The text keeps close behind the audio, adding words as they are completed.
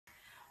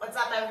What's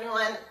up,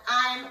 everyone?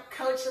 I'm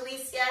Coach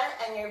Alicia,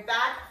 and you're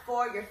back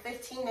for your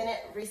 15-minute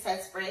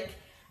recess break,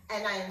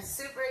 and I am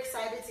super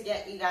excited to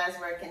get you guys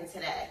working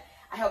today.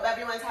 I hope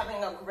everyone's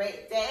having a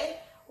great day.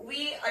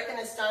 We are going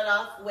to start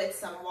off with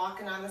some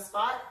walking on the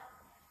spot,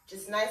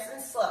 just nice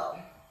and slow.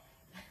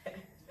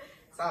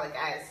 Solid,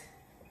 guys.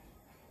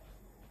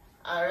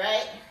 All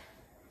right.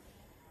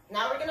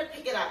 Now we're going to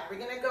pick it up. We're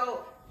going to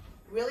go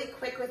really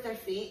quick with our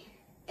feet,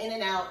 in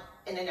and out,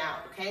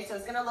 okay? So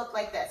it's gonna look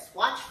like this.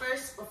 Watch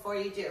first before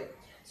you do.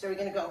 So we're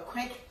gonna go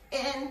quick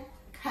in,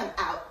 come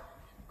out.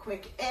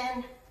 Quick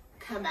in,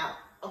 come out,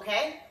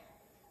 okay?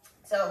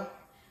 So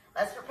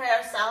let's prepare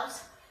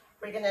ourselves.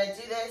 We're gonna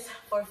do this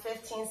for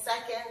 15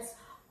 seconds.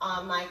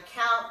 On my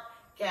count,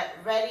 get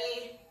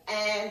ready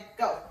and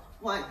go.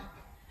 1,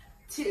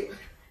 2,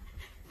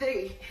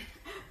 3,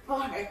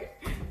 4,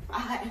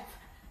 5,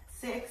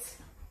 6,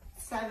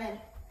 7,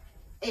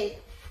 8,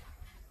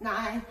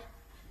 9,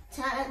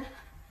 10,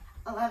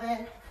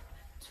 11,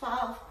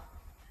 12,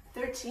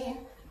 13,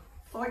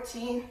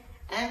 14,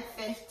 and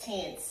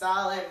 15.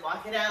 Solid,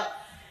 walk it out.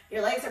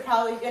 Your legs are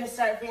probably gonna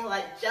start feeling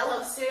like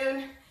Jello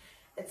soon.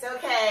 It's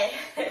okay.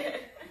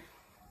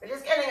 We're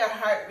just getting our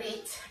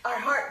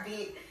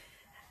heartbeat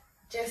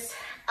just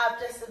up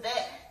just a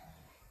bit.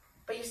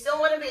 But you still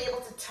wanna be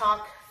able to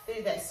talk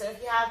through this. So if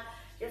you have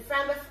your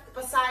friend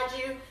beside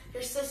you,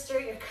 your sister,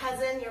 your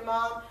cousin, your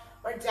mom,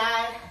 or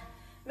dad,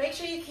 make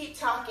sure you keep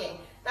talking.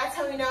 That's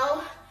how we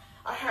know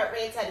our heart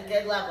rate's at a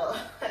good level. All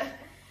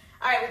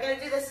right, we're gonna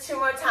do this 2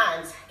 more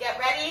times. Get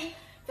ready,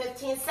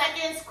 15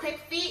 seconds, quick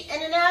feet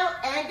in and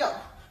out, and go.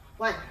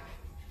 1,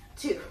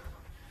 2,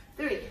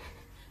 3,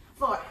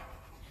 4,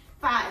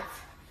 5,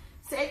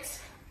 6,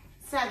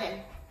 7,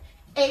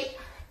 8,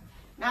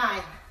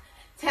 9,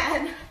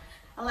 10,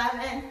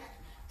 11,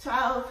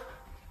 12,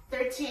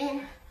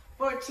 13,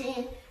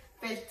 14,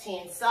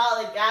 15.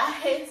 Solid,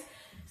 guys.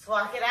 Let's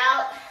walk it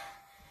out.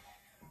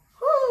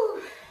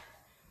 Woo.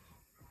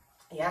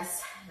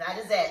 Yes, that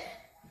is it.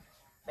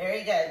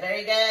 Very good,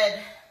 very good.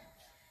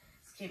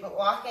 Let's keep it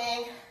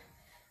walking.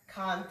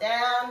 Calm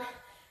down,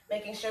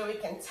 making sure we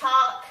can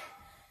talk.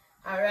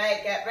 All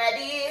right, get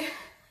ready.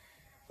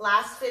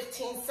 Last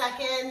 15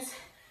 seconds.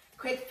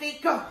 Quick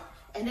feet, go.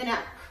 In and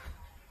out,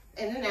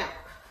 in and out.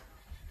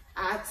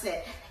 That's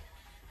it.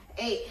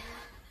 8,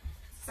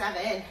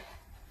 7,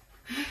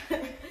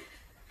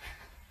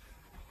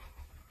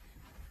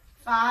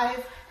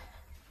 5,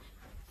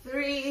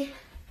 3,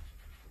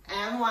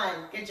 and 1.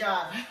 Good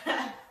job.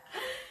 I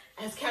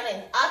was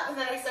counting up and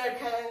then I started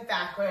counting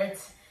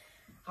backwards.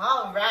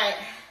 All right.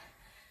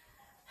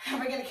 And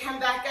we're gonna come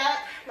back up.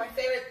 My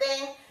favorite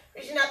thing,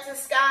 reaching up to the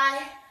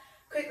sky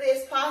quickly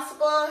as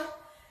possible.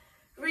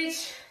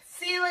 Reach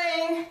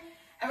ceiling,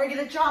 and we're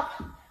gonna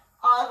drop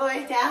all the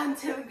way down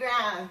to the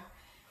ground.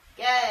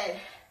 Good.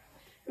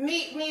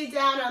 Meet me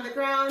down on the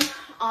ground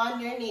on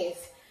your knees.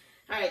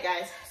 All right,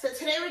 guys. So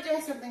today we're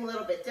doing something a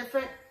little bit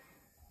different.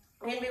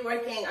 We're gonna be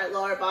working our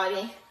lower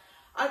body,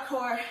 our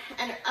core,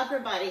 and our upper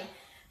body,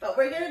 but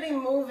we're gonna be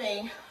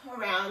moving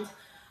around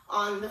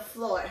on the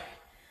floor.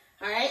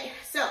 All right,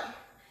 so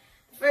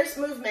the first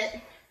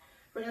movement,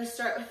 we're gonna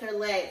start with our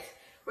legs.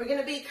 We're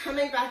gonna be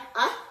coming back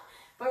up,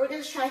 but we're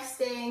gonna try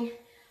staying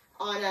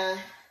on a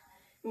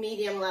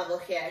medium level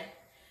here.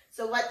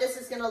 So what this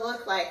is gonna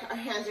look like, our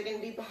hands are gonna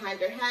be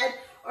behind our head,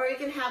 or we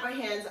can have our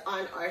hands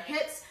on our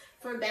hips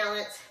for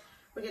balance.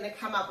 We're gonna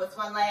come up with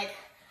one leg,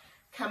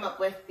 come up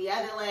with the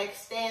other leg,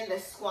 stay in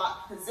this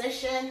squat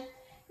position.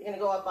 We're gonna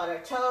go up on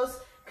our toes,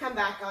 come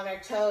back on our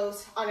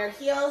toes, on our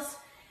heels,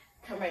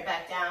 come right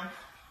back down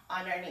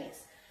on our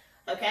knees,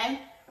 okay?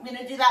 I'm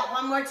gonna do that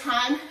one more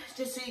time,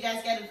 just so you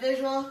guys get a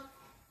visual.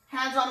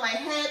 Hands on my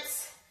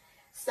hips,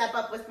 step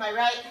up with my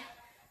right,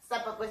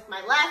 step up with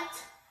my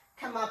left,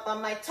 come up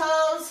on my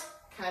toes,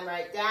 come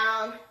right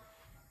down,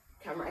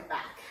 come right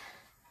back,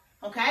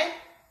 okay?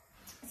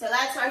 So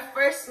that's our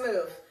first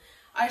move.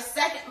 Our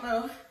second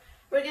move,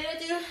 we're gonna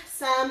do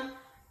some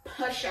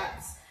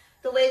push-ups.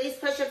 The way these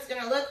push-ups are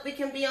gonna look, we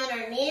can be on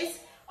our knees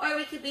or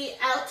we could be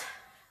out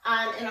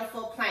in a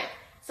full plank.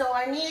 So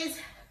our knees,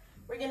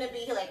 we're gonna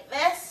be like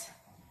this,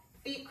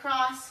 feet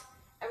cross,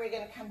 and we're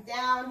gonna come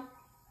down,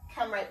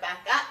 come right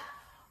back up.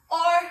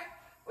 Or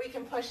we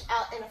can push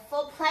out in a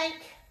full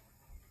plank,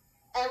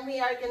 and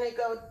we are gonna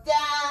go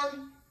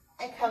down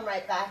and come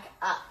right back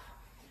up,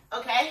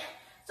 okay?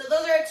 So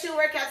those are our 2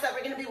 workouts that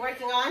we're gonna be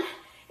working on.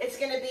 It's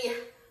gonna be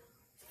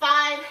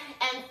 5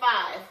 and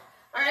 5.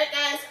 All right,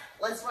 guys,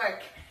 let's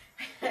work.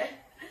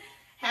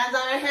 Hands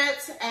on our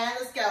hips, and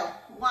let's go.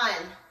 1,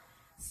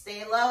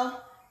 stay low,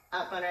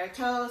 up on our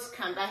toes,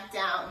 come back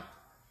down.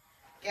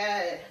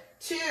 Good.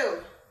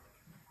 2,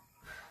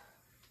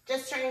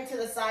 just turning to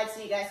the side so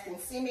you guys can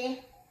see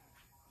me.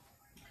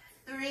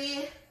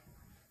 3,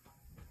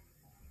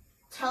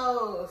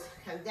 toes,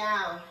 come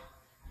down.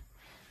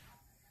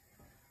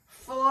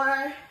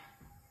 4,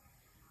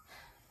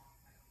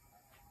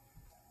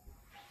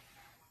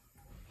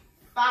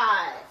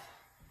 5.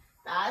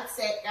 That's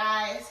it,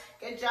 guys.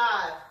 Good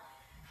job.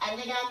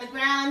 Ending on the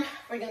ground,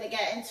 we're gonna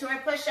get into our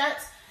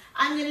push-ups.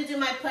 I'm gonna do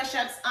my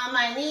push-ups on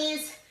my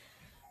knees.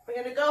 We're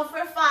gonna go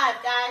for 5,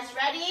 guys.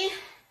 Ready?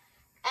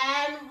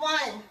 And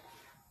 1,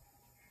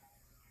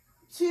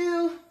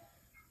 2,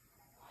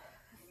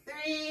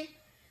 3,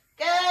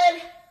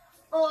 good,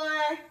 4,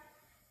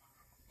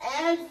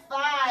 and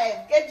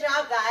 5. Good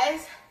job,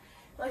 guys.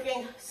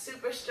 Looking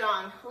super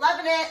strong.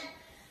 Loving it.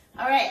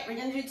 All right, we're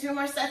gonna do 2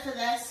 more sets of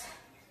this.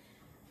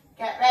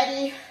 Get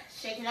ready,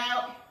 shake it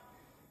out.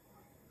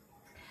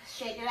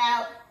 Shake it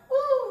out.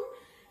 Woo!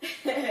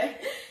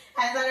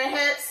 Hands on our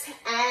hips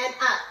and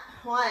up.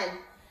 1,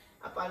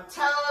 up on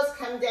toes,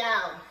 come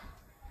down.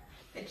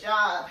 Good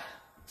job.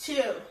 2.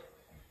 If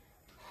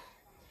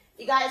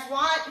you guys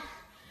want,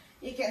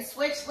 you can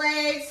switch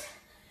legs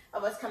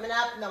of what's coming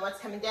up and then what's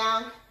coming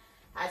down.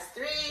 That's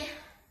 3,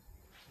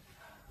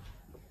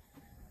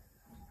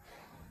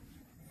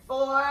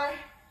 4,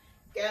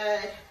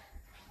 good.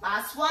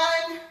 Last 1,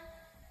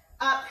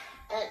 up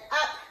and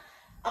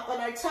up on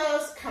our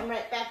toes, come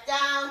right back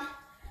down.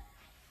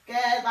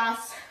 Good,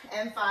 last,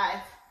 and 5.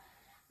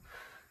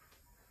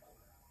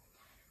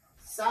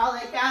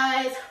 Solid,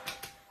 guys.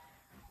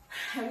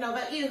 I don't know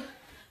about you,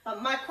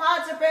 but my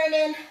quads are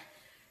burning.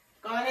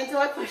 Going into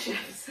our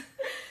push-ups.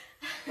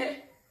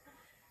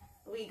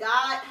 We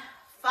got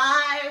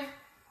 5.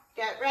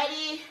 Get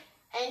ready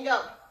and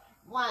go.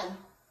 1,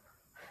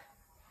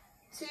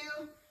 2,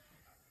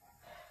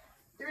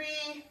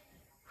 3,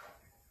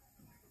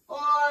 4,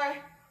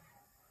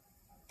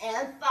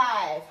 and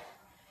 5.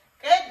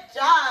 Good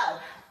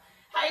job.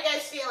 How are you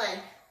guys feeling?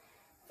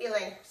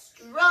 Feeling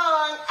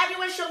strong.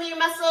 Everyone show me your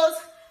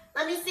muscles.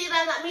 Let me see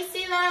them, let me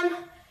see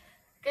them.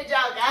 Good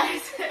job,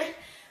 guys.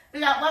 We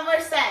got 1 more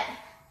set.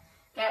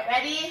 Get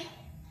ready.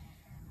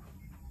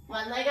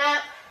 1 leg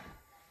up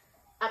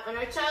on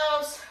our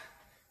toes,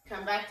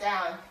 come back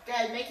down.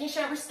 Good, making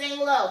sure we're staying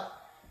low.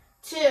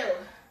 2,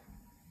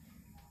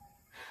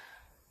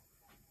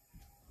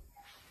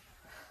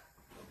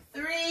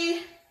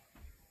 3,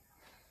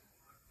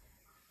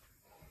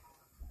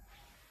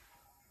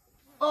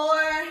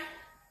 4,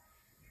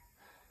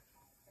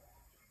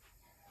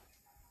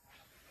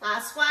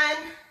 last 1,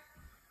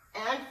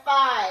 and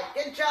 5.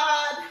 Good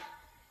job.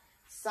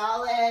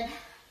 Solid.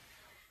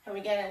 And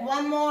we get in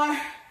 1 more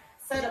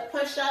set of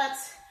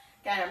push-ups.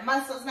 Got our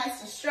muscles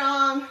nice and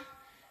strong.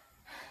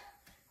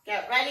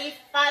 Get ready,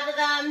 5 of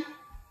them.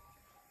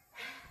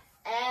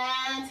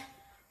 And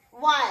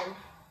 1,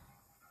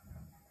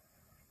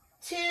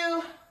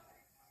 2,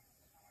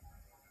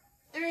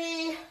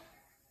 3,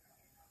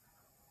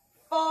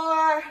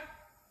 4,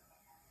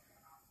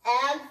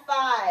 and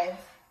 5.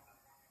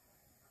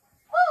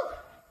 Woo!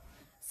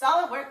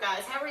 Solid work,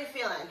 guys. How are you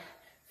feeling?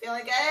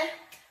 Feeling good?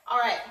 All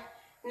right.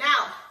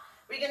 Now,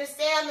 we're gonna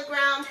stay on the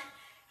ground.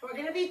 We're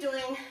gonna be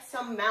doing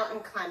some mountain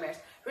climbers.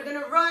 We're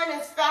gonna run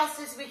as fast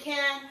as we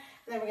can, and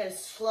then we're gonna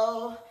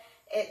slow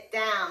it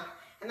down.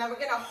 And then we're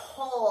gonna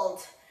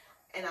hold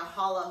in a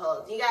hollow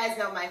hold. You guys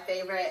know my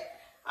favorite.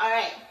 All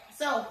right,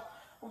 so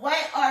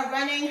what our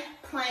running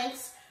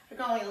planks are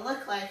going to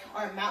look like,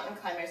 or mountain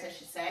climbers, I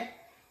should say.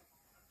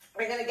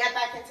 We're gonna get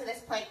back into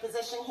this plank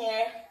position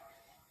here.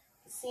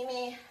 See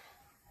me?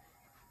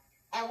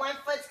 And 1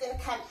 foot's gonna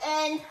come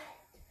in,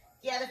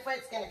 the other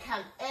foot's gonna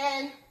come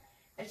in.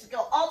 Let's just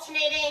go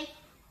alternating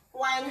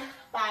 1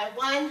 by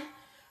 1.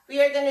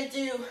 We are gonna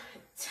do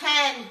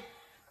 10,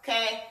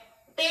 okay?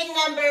 Big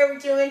number, we're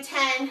doing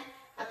 10,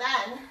 and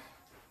then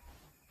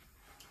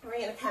we're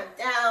gonna come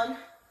down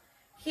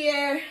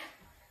here.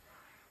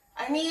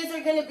 Our knees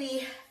are gonna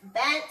be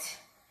bent,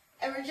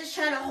 and we're just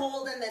trying to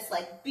hold in this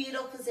like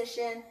beetle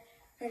position.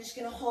 We're just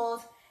gonna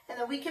hold, and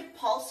then we can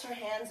pulse our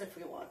hands if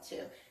we want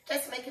to,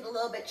 just to make it a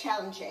little bit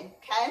challenging,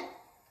 okay?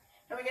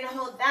 And we're gonna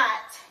hold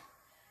that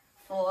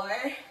for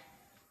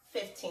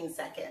 15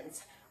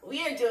 seconds.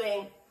 We are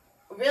doing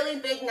really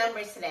big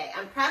numbers today.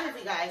 I'm proud of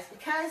you guys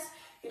because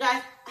you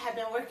guys have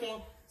been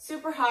working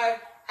super hard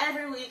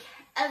every week,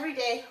 every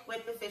day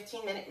with the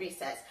 15-minute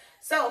resets.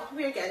 So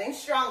we're getting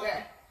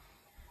stronger.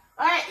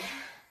 All right,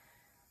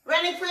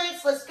 running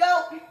planks, let's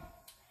go.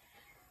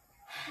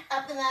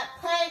 Up in that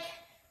plank,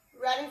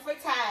 running for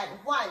 10.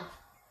 1,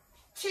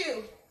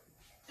 2,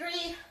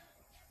 3,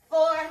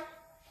 4,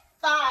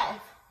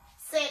 5,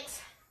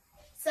 6,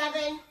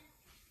 7,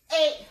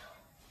 8,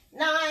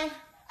 9,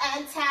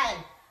 and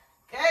 10.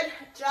 Good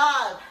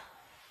job.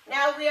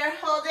 Now we are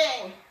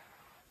holding,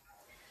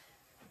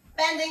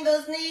 bending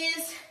those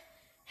knees,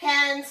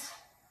 hands,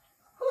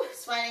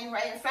 sweating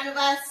right in front of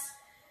us,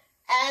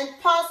 and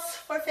pulse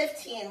for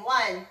 15.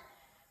 1,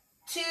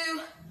 2,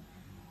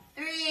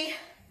 3,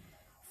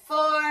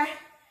 4,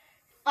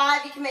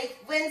 5. You can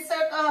make wind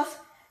circles.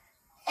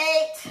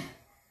 8,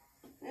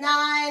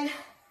 9,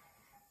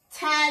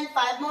 10.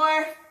 5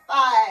 more.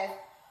 5,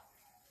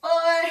 4,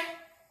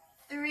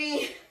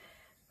 3,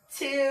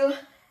 2,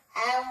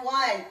 and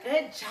 1.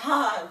 Good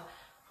job.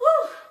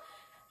 Whew.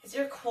 Is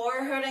your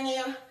core hurting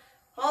you?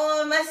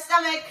 Oh, my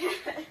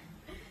stomach.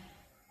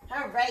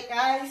 All right,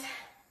 guys.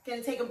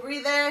 Gonna take a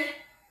breather.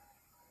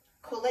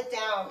 Cool it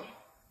down.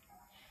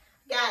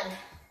 Again,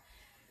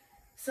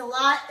 it's a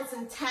lot. It's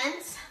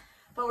intense.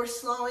 but we're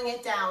slowing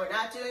it down. We're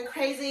not doing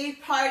crazy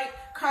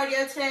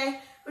cardio today.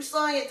 We're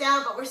slowing it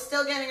down, but we're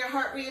still getting our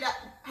heart rate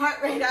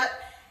up,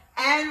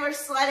 and we're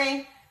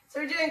sweating. So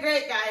we're doing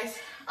great, guys.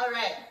 All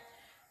right,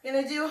 we're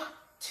gonna do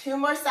 2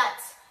 more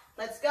sets.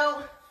 Let's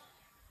go.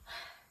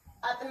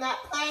 Up in that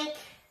plank.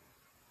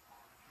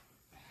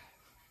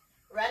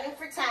 Running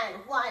for 10.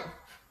 1,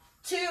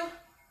 2,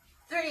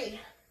 3,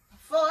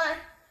 4,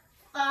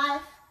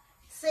 5,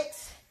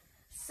 6,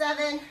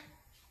 7,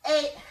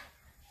 8,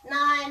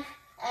 9,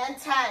 and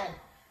 10.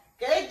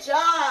 Good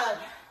job.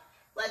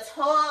 Let's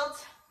hold.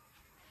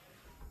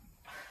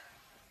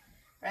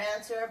 Right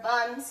onto our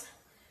bums.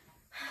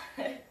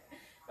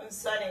 I'm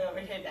sweating over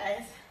here,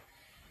 guys.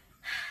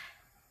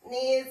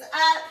 Knees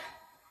up,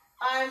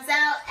 arms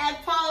out, and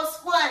pulse.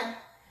 1,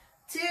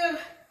 2,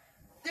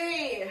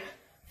 3,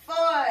 4,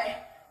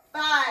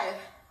 5,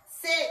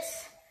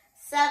 6,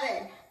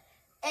 7,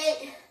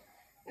 8,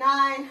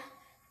 9,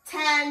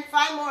 10.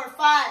 5 more.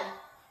 5,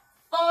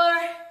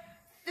 4,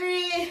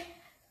 3,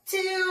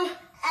 2,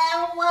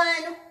 and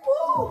 1.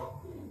 Woo!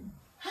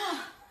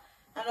 I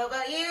don't know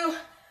about you,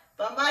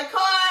 but my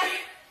car.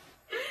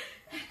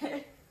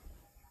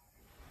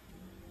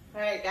 All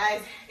right,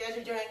 guys, you guys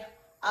are doing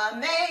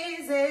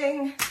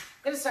amazing.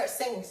 I'm gonna start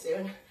singing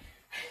soon.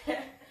 All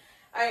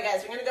right,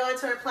 guys, we're gonna go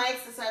into our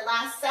planks. This is our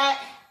last set.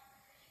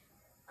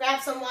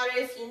 Grab some water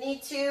if you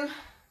need to.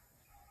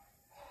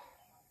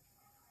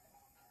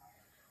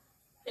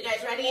 You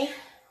guys ready?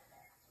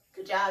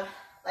 Good job.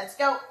 Let's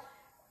go.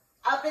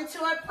 Up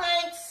into our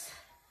planks.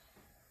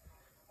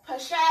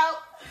 Push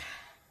out.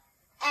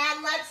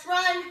 And let's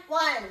run.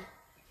 1,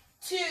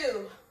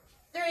 2,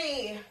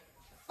 3,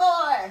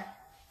 4,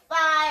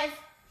 5,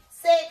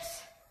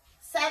 6,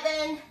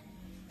 7,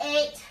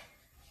 8,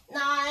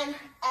 9,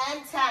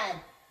 and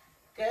 10.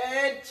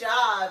 Good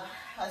job.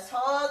 Let's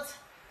hold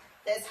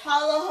this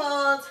hollow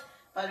hold,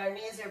 but our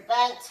knees are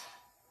bent,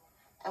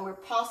 and we're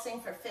pulsing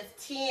for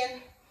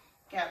 15.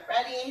 Get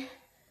ready.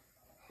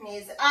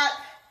 Knees up,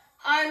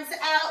 arms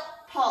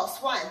out,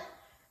 pulse. 1,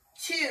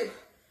 2,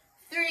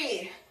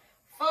 3,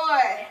 4,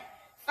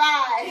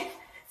 5,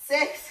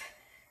 6,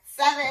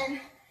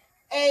 7,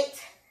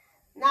 8,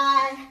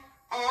 9,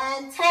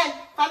 and 10.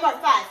 5 more.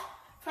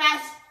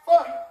 5,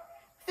 4,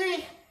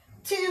 3,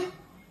 2,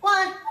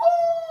 1.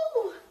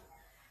 Woo!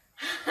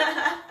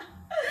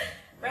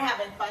 We're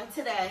having fun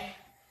today.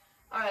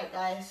 All right,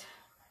 guys.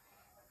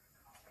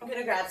 I'm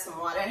gonna grab some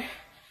water.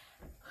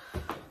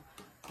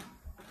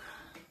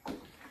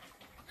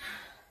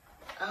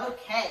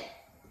 Okay.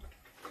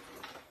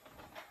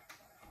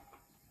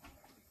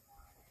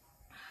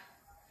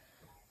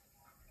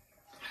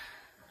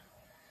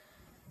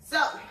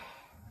 So,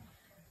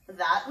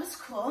 that was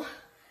cool.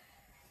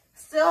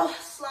 Still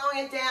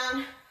slowing it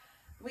down.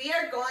 We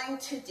are going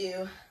to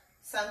do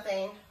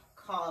something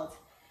called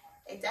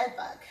a dead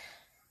bug.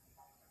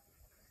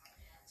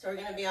 So we're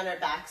gonna be on our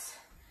backs.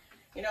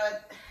 You know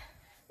what?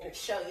 I'm gonna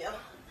show you.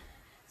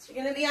 So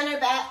we're gonna be on our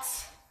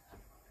backs.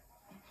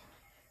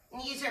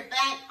 Knees are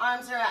bent,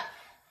 arms are up.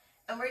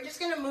 And we're just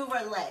gonna move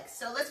our legs.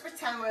 So let's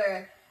pretend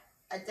we're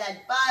a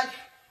dead bug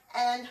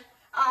and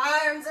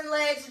our arms and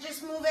legs are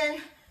just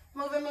moving.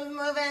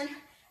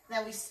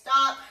 Then we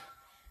stop.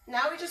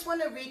 Now we just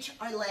wanna reach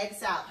our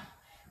legs out.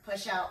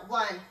 Push out.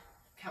 1,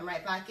 come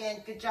right back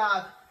in. Good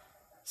job.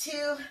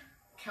 2,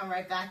 come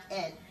right back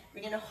in.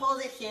 We're gonna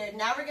hold it here.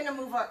 Now we're gonna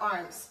move our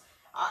arms.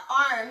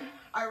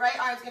 Our right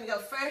arm's gonna go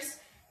first,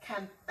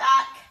 come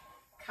back,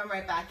 come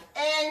right back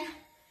in,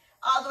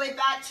 all the way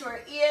back to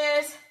our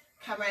ears,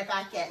 come right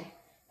back in.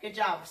 Good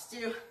job. Let's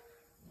do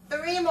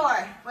 3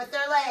 more with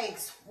our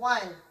legs.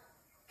 1,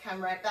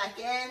 come right back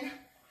in.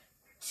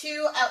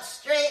 2, out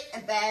straight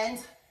and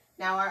bend.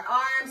 Now our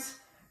arms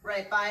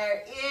right by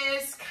our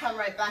ears, come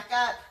right back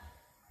up.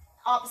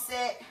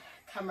 Opposite,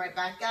 come right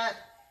back up.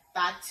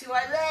 Back to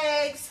our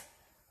legs.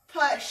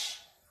 Push,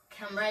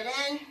 come right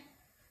in.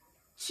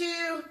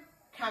 2,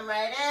 come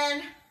right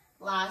in.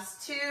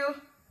 Last 2.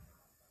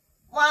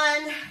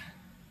 1,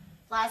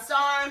 last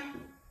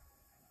arm.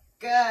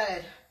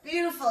 Good.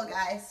 Beautiful,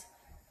 guys.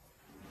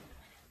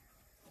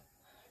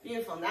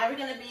 Beautiful. Now we're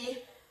going to be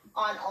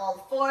on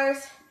all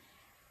 4s.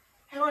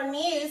 And our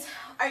knees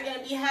are going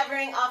to be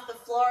hovering off the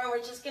floor, and we're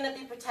just going to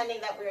be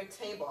pretending that we're a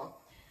table.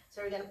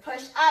 So we're going to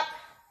push up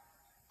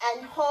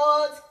and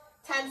hold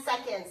 10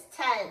 seconds.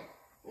 10,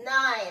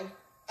 9,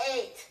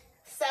 8,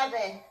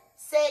 7,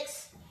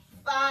 6,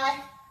 5,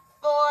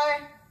 4,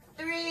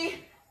 3,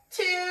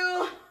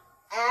 2,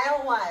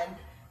 and 1.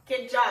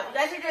 Good job. You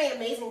guys are doing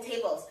amazing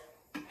tables.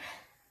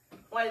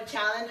 Want to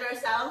challenge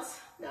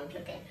ourselves? No, I'm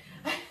joking.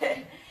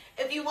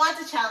 If you want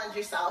to challenge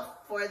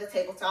yourself for the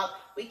tabletop,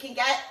 we can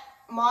get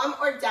mom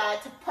or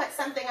dad to put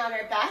something on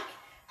our back,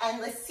 and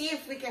let's see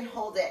if we can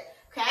hold it,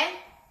 okay?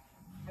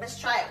 Let's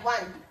try it. 1.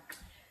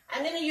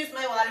 I'm going to use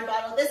my water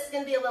bottle. This is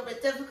going to be a little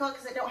bit difficult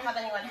because I don't have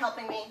anyone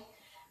helping me,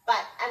 but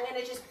I'm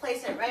going to just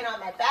place it right on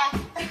my back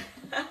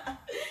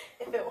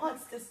if it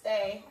wants to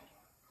stay.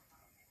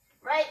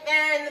 Right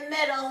there in the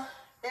middle.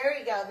 There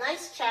we go.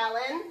 Nice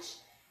challenge.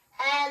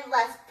 And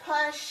let's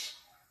push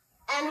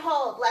and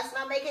hold. Let's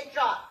not make it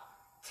drop.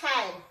 10,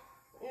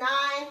 9,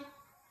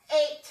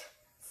 8,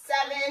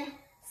 7,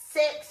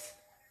 6,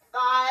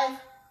 5,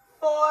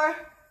 4,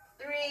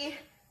 3,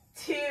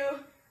 2,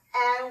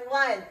 and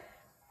 1.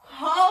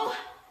 Oh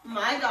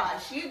my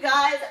gosh, you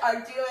guys are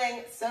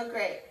doing so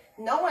great.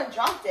 No one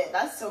dropped it.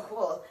 That's so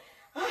cool.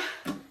 All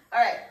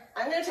right,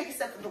 I'm gonna take a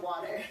sip of the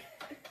water.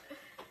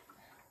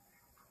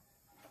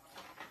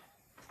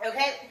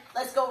 Okay,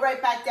 let's go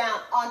right back down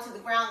onto the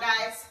ground,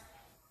 guys.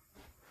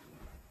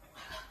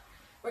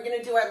 We're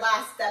gonna do our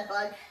last step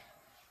bug.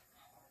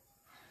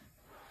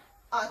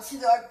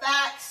 Onto our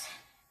backs,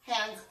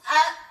 hands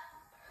up.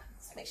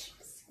 Let's make sure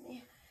you see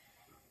me.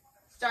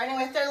 Starting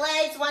with their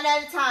legs, one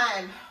at a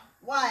time.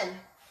 1,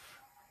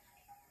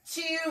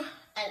 2,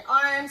 and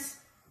arms.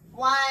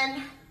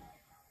 1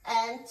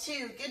 and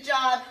 2. Good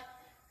job.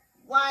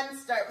 1,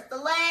 start with the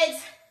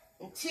legs,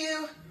 and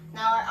 2.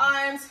 Now our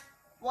arms.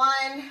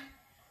 1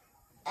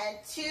 and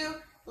 2.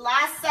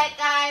 Last set,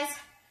 guys.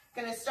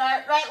 Gonna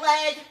start right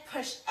leg,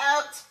 push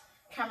out,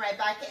 come right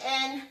back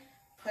in,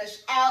 push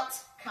out,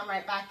 come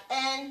right back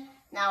in.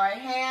 Now our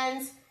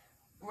hands,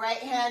 right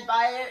hand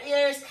by our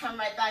ears, come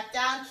right back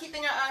down,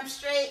 keeping our arms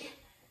straight,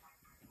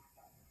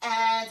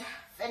 and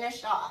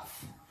finish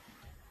off.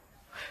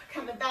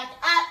 Coming back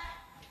up,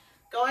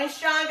 going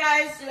strong,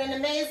 guys, doing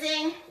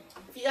amazing.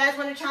 If you guys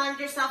want to challenge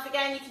yourself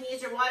again, you can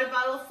use your water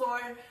bottle for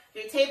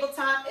your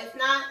tabletop. If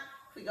not,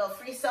 we go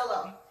free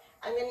solo.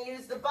 I'm going to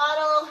use the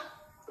bottle.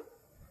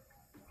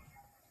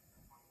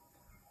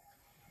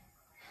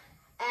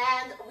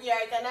 And we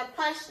are going to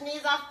push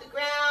knees off the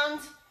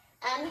ground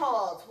and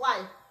hold.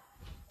 1,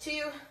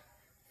 2,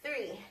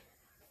 3,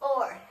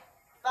 4,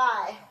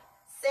 5,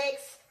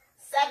 6,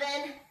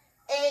 7,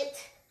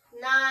 8,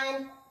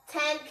 9,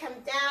 10. Come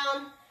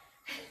down.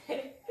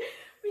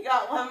 We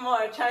got one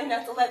more. Try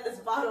not to let this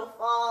bottle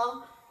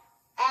fall.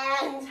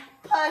 And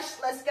push.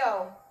 Let's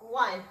go.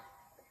 1,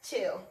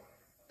 2,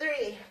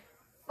 3,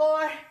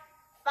 4,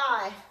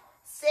 5,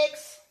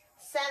 6,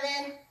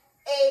 7,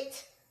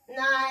 8,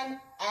 9,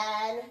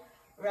 and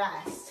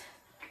rest.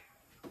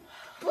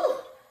 Whew.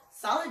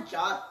 Solid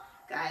job,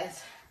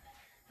 guys.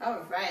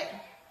 All right.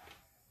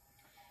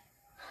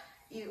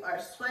 You are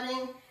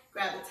sweating.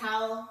 Grab a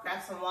towel,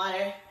 grab some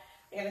water.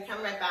 You're gonna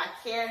come right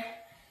back here.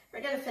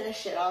 We're gonna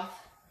finish it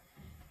off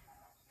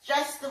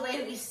just the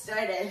way we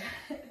started.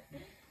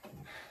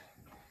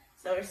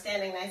 So we're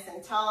standing nice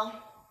and tall.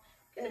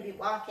 Gonna be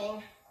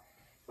walking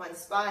one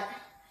spot.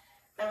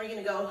 Then we're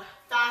gonna go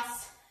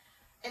fast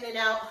in and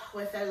out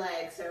with our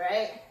legs, all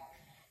right?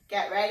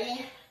 Get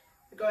ready.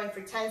 We're going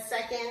for 10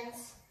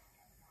 seconds.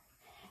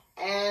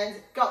 And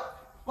go.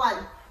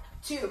 1,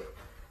 2,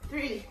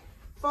 3,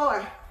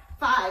 4,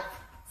 5,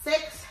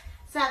 6,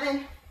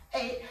 7,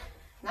 8,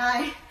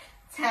 9,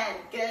 10.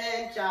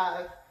 Good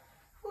job.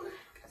 Whew,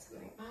 got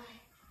something by.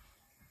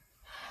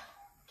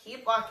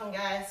 Keep walking,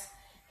 guys.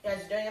 You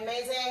guys are doing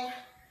amazing.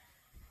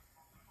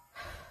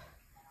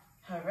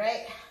 All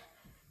right,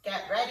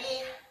 get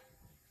ready.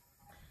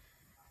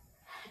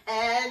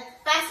 And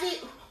fast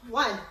feet.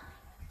 1,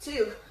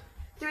 2,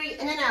 3,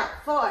 in and out.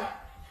 4,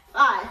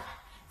 5,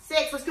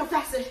 6. Let's go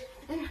faster.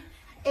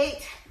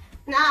 8,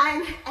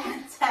 9,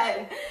 and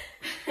 10.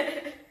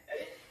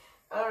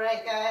 All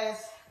right,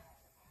 guys.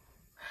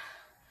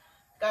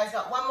 Guys,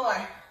 got one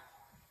more.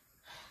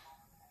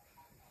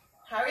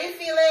 How are you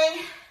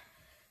feeling?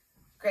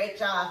 Great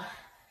job.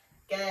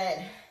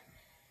 Good.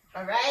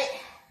 All right.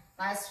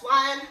 Last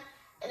one.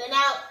 In and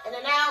out, in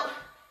and out.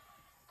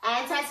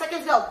 And 10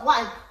 seconds, go.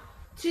 1,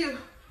 2,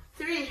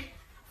 3,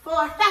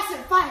 4. Faster.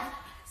 5,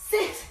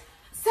 6,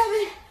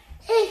 7,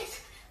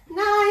 8,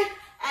 9,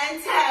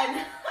 and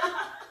 10.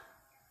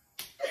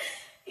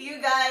 You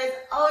guys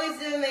always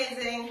do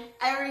amazing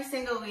every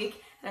single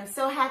week, and I'm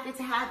so happy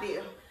to have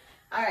you.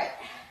 All right,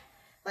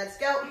 let's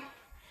go.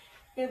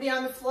 You're gonna be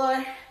on the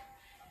floor.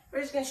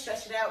 We're just gonna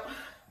stretch it out.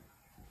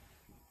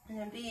 And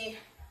then be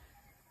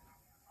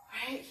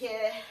right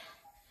here.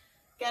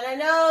 Get our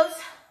nose,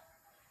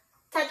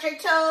 touch our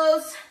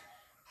toes,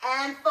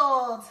 and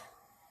fold.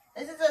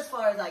 This is as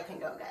far as I can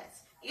go,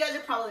 guys. You guys are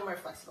probably more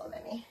flexible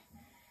than me.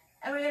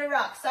 And we're gonna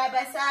rock side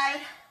by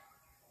side.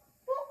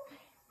 Whoop,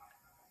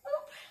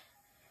 whoop,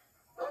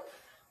 whoop.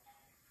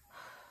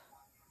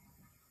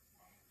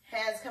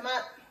 Hands come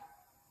up.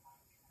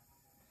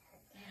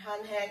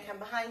 One hand come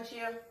behind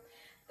you.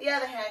 The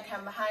other hand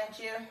come behind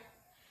you.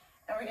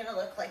 And we're gonna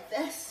look like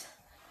this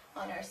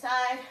on our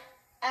side.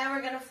 And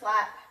we're gonna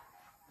flap.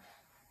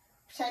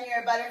 Pretend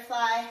you're a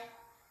butterfly.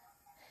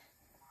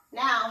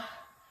 Now,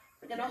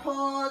 we're gonna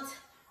hold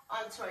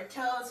onto our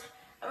toes.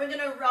 And we're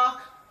gonna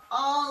rock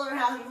all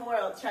around the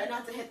world. Try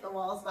not to hit the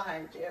walls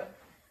behind you.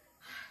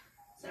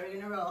 So we're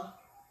gonna roll.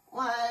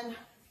 1,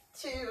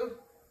 2,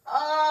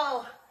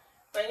 oh.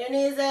 Bring your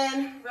knees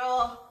in,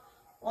 roll.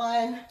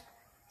 1,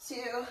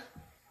 2,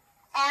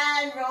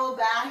 and roll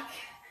back,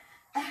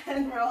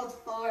 and roll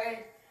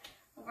forward.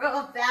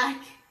 Roll back,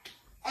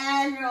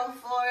 and roll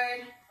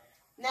forward.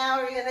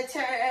 Now we're gonna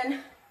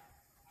turn,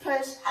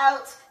 push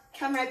out,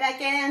 come right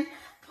back in,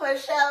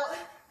 push out,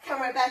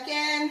 come right back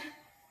in,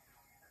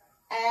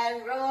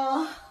 and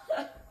roll,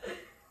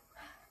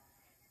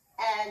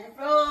 and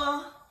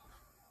roll.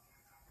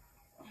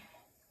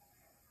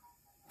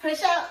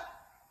 Push out,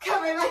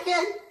 come right back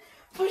in,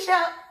 push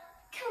out,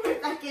 come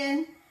right back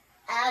in,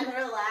 and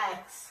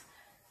relax.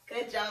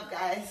 Good job,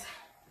 guys.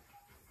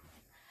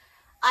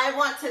 I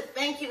want to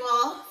thank you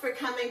all for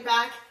coming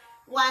back.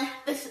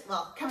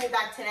 Coming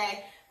back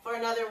today for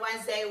another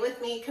Wednesday with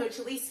me, Coach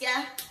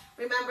Alicia.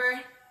 Remember,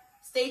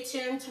 stay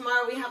tuned.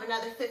 Tomorrow we have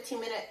another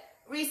 15-minute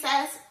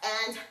recess,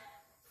 and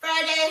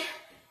Friday,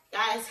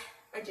 guys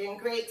are doing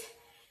great.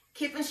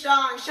 Keeping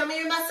strong. Show me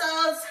your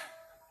muscles.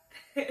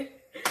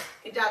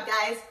 Good job,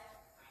 guys.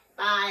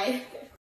 Bye.